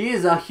 He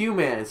is a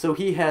human, so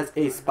he has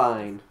a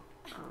spine.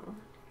 Oh.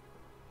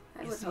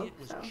 I You would see, hope it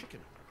was so. Chicken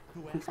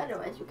who asked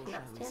Otherwise for you a cannot little,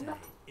 shall we stand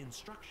up. say,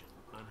 instruction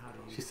on how to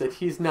She use said it.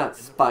 he's not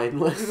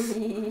spineless.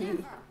 never.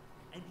 And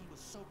he was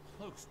so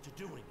close to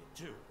doing it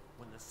too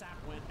when the sap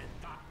went and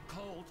got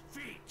cold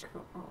feet.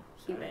 Oh,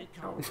 he went.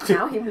 Oh,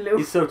 now he blew.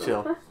 He's so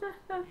chill.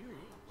 You,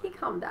 He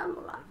calmed down a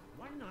lot.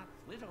 why not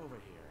flit over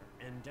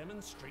here and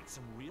demonstrate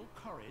some real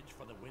courage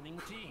for the winning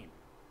team?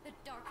 The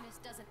darkness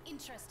doesn't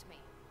interest me.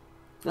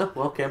 Oh,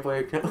 well, can't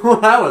play. Well,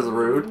 that was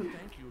rude.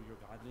 Thank you, your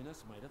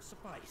godliness might have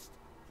sufficed.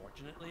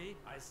 Fortunately,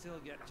 I still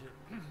get to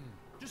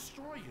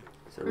destroy you.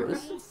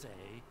 Cerberus? We'll say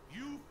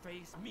you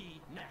face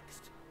me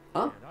next.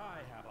 Huh? And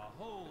I have a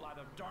whole lot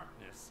of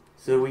darkness.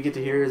 So we get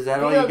to hear, is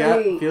that all Feel you the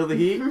got? heat. Feel the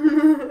heat?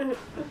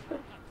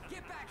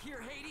 Get back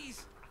here,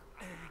 Hades.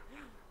 Do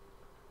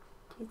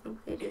you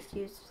think they just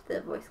used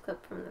the voice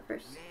clip from the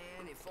first?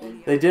 Man, if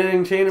only They did it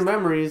in Chain of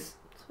Memories.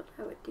 That's what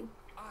I would do. Be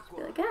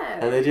Aqua, like, ah.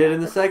 And they did it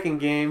in the second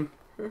game.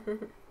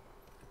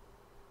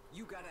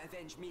 you gotta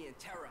avenge me and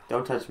Terra.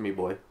 Don't touch me,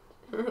 boy.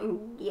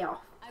 Yeah.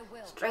 I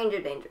will.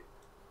 Stranger danger.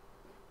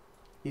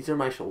 These are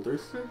my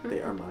shoulders.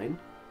 They are mine.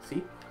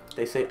 See?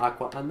 They say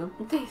Aqua on them.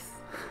 This.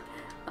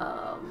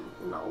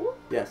 No.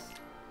 Yes.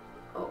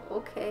 Oh,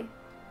 okay.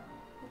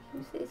 If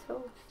you say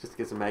so. Just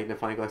gets a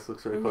magnifying glass,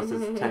 looks really close.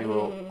 This tiny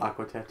little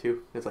Aqua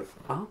tattoo. It's like,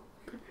 oh,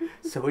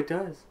 so it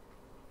does.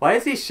 Why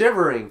is he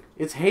shivering?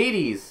 It's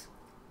Hades.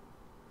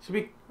 Should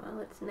be. Well,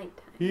 it's nighttime.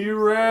 He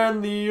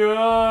ran the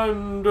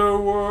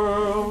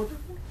underworld.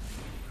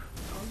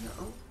 Oh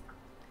no.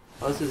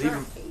 Oh, this is Not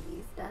even.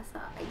 Hades. That's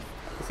ice.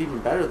 It's even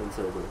better than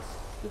Cerberus.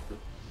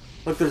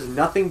 Look, there's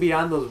nothing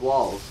beyond those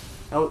walls.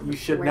 Oh, you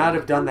should not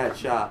have done that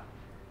shot.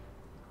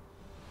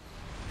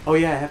 Oh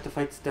yeah, I have to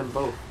fight them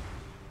both.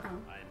 Oh,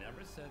 I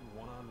never said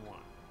one-on-one.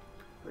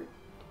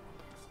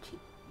 that's cheap.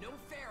 No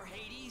fair,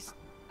 Hades.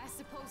 I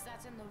suppose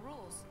that's in the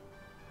rules.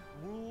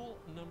 Rule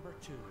number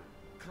 2.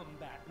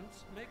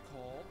 Combatants may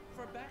call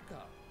for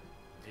backup.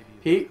 Maybe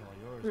you Pete? can call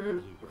yours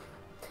Bluebird.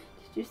 Did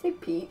you say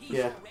Pete? He's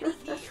Yeah. already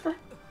here.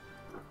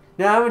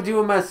 Now I'm gonna do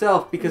it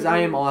myself because I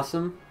am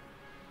awesome.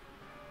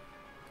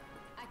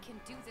 I can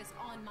do this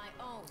on my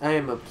own. I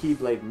am a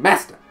Keyblade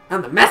master.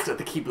 I'm the master of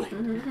the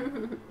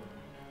Keyblade.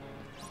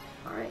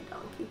 Alright,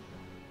 donkey.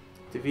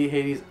 Defeat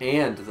Hades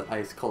and the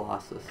Ice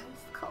Colossus. Nice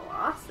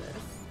Colossus.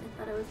 I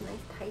thought it was nice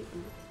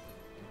Titan.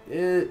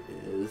 It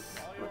is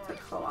What's a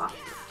Colossus?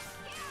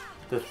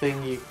 the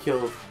thing you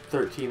kill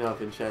 13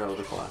 of in Shadow of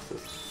the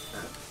Colossus.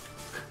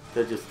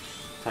 They're just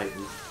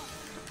titans.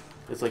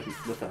 It's like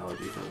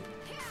mythology thing.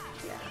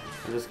 Yeah.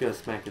 I'm just gonna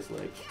smack his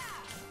leg.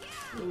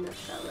 I mean,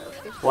 that's a little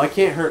fish. Well, I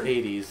can't hurt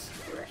Hades.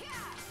 Right.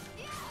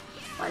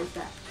 Why is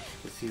that?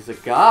 'Cause he's a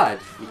god.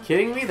 You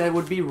kidding me? That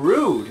would be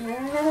rude.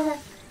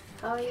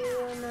 How are you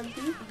gonna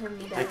beat him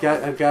down?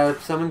 I've got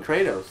to summon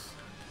Kratos.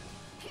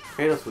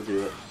 Kratos will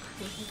do it.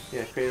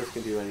 Yeah, Kratos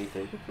can do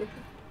anything.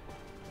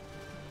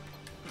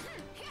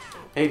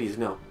 Hades,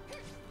 no.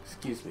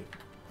 Excuse me.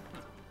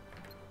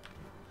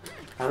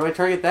 How do I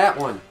target that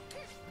one?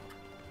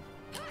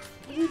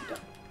 You don't.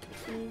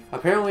 Please,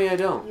 Apparently I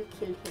don't. you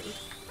kill him.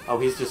 Oh,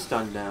 he's just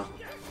stunned now.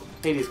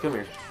 Hades, come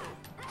here.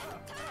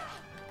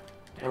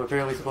 I'm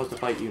apparently supposed to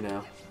fight you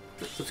now.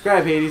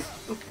 Subscribe, Hades.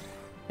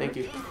 Thank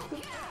you.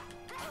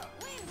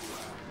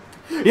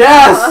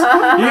 Yes!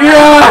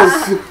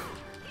 Yes!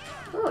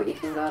 Oh, you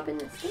can go up in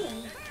the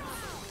stand.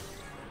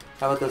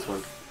 How about this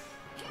one?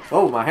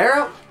 Oh, my hair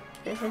out?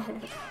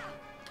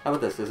 How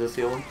about this? Is this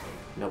the one?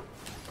 Nope.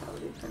 That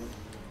would be funny.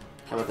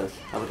 How about this?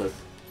 How about this?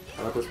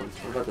 How about this one?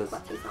 What about this?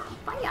 What is on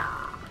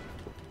fire?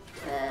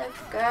 This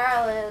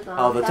girl is on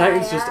Oh, the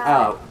Titan's just fire.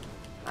 out.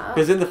 Oh.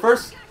 Because in the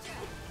first,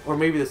 or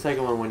maybe the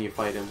second one when you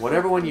fight him,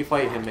 whatever one you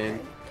fight him in,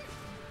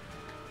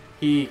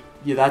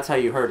 Yeah, that's how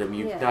you hurt him.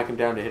 You Yeah. knock him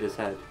down to hit his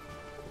head.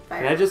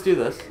 Fire. Can I just do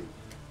this?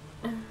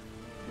 Nice.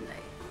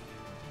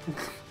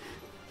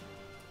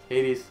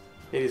 Hades.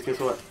 Hades, guess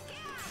what?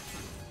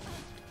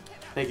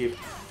 Thank you.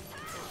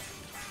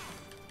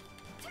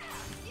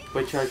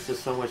 Quick charge does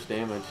so much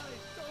damage.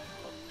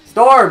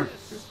 Storm!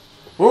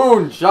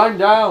 Moon, shine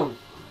down!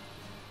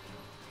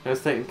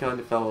 Ghost Titan kind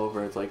of fell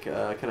over. It's like,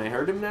 can I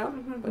hurt him now?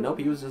 But nope,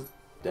 he was just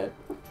dead.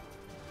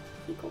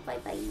 He go bye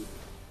bye.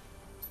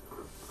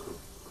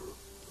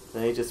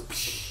 And he just... Does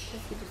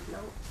he just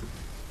melt?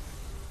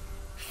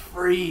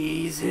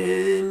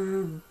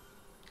 Freezing!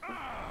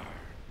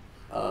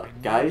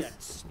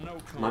 Guys?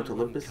 Mount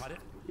Olympus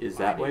is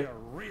that way.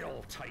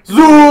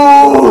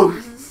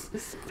 Zeus!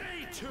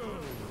 Stay tuned.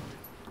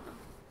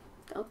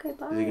 Okay,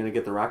 bye. Is he gonna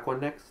get the rock one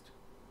next?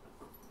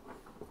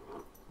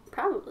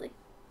 Probably.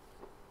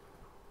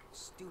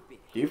 Stupid.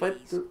 Do you fight?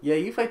 Yeah,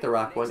 you fight the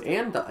rock one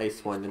and the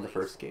ice one in the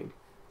first game.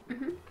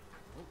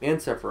 And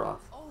Sephiroth.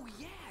 Oh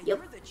yeah, Yep.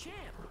 you're the champ.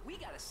 We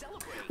gotta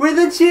celebrate. We're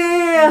the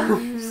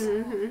champs!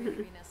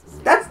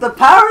 That's the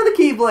power of the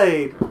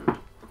Keyblade!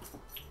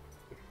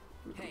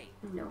 Hey,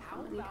 No, how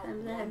how many about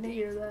times I one had to date?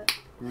 hear that?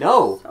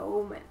 No!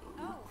 So many.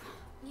 Oh,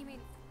 you mean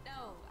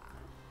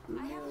no?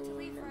 I have to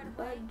leave right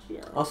away.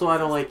 Budget. Also, I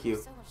don't like you.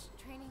 So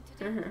much training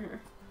to do.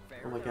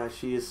 Fair Oh my enough. gosh,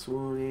 she is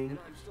swooning. And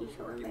I'm still She's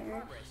so a work in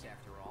embarrassed. progress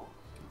after all.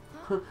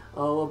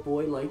 Oh, a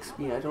boy likes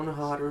me. I don't know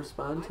how to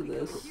respond to I become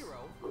a this. hero,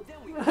 then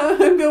we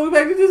I'm going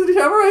back to Disney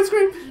Shower Ice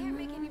Cream! Can't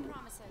make any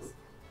promises.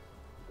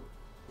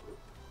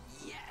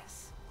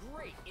 Yes!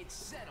 Great, it's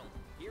settled.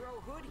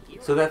 Herohood,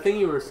 hero. So that thing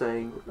you were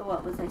saying,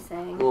 What was I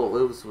saying? well,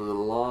 it was a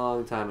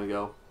long time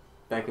ago,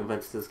 back in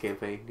Ventus's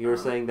campaign. You were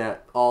saying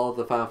that all of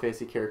the Final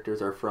Fantasy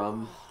characters are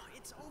from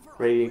It's over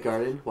Radiant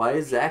already. Garden. Why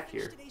is Zack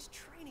here? Today's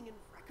training in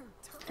record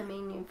time. I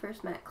mean, you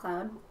first met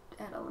Cloud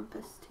at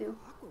Olympus too,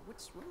 Aqua,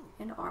 what's wrong?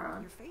 and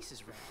Auron. Your face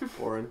is red.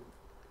 Orin,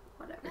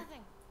 Whatever.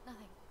 Nothing.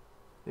 Nothing.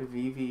 and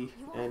Vivi,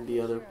 and the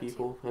other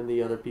people, and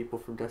the other people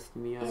from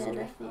Destiny Yeah, Island.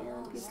 Destiny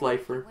Island.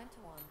 Slifer. Went to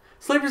one.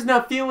 Slifer's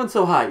not feeling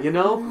so hot, you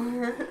know?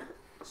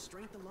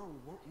 Strength alone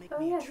won't make Oh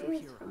me yeah, a true he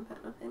is hero. from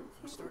Final I'm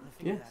Fantasy. starting to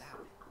figure Yes.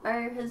 that out.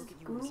 Are his Look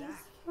at you and Goomies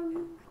Zack.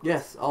 from?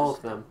 Yes, all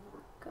of them.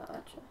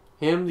 Gotcha.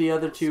 Him, the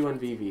other two, and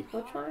Vivi.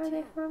 Which one are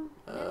they from?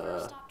 Never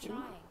stop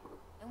trying.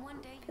 And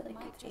one day feel you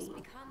like might it's just 8.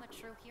 become a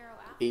true hero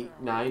after 8,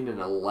 all. 9, and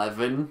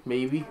 11,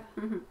 maybe?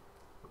 You too.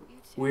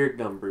 Weird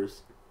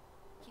numbers.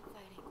 Keep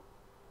fighting.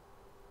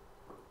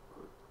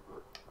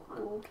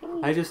 Okay.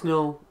 I just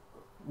know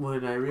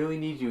when I really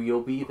need you,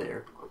 you'll be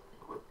there.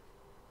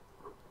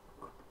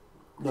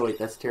 No, wait,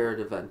 that's Terra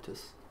de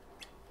Ventus.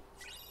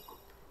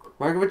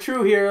 Mark of a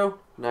true hero.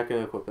 Not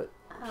gonna equip it.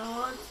 I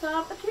want to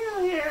stop a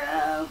true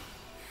hero.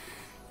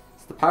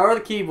 It's the power of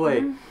the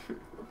Keyblade.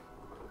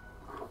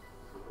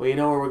 Well, you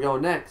know where we're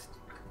going next.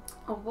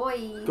 Oh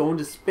boy. Going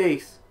to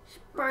space.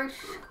 Spruce.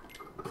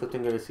 Except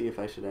I'm gonna see if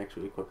I should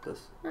actually equip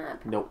this.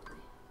 Nope.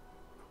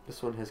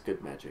 This one has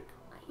good magic.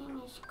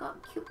 And he's got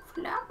cute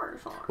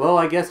flowers on. Well,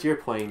 I guess you're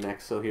playing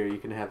next, so here, you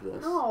can have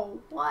this. No,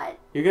 what?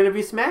 You're gonna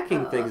be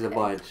smacking Oh, things a okay.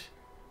 bunch.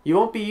 You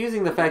won't be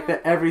using the fact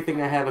that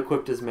everything I have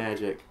equipped is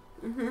magic.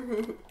 Just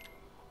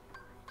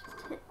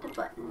hit the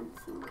buttons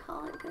and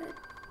call it good.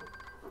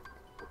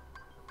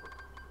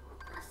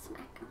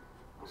 Smack him.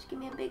 Just give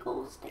me a big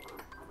old stick.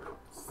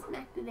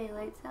 Smack the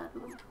daylights out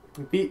of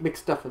him. Beat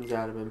McStuffins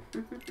out of him.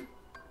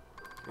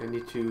 I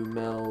need to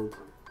meld.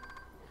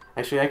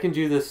 Actually, I can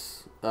do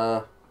this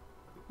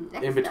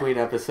Next in between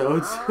time.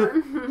 episodes.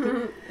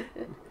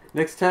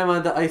 Next time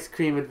on the ice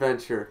cream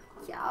adventure.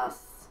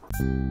 Yes.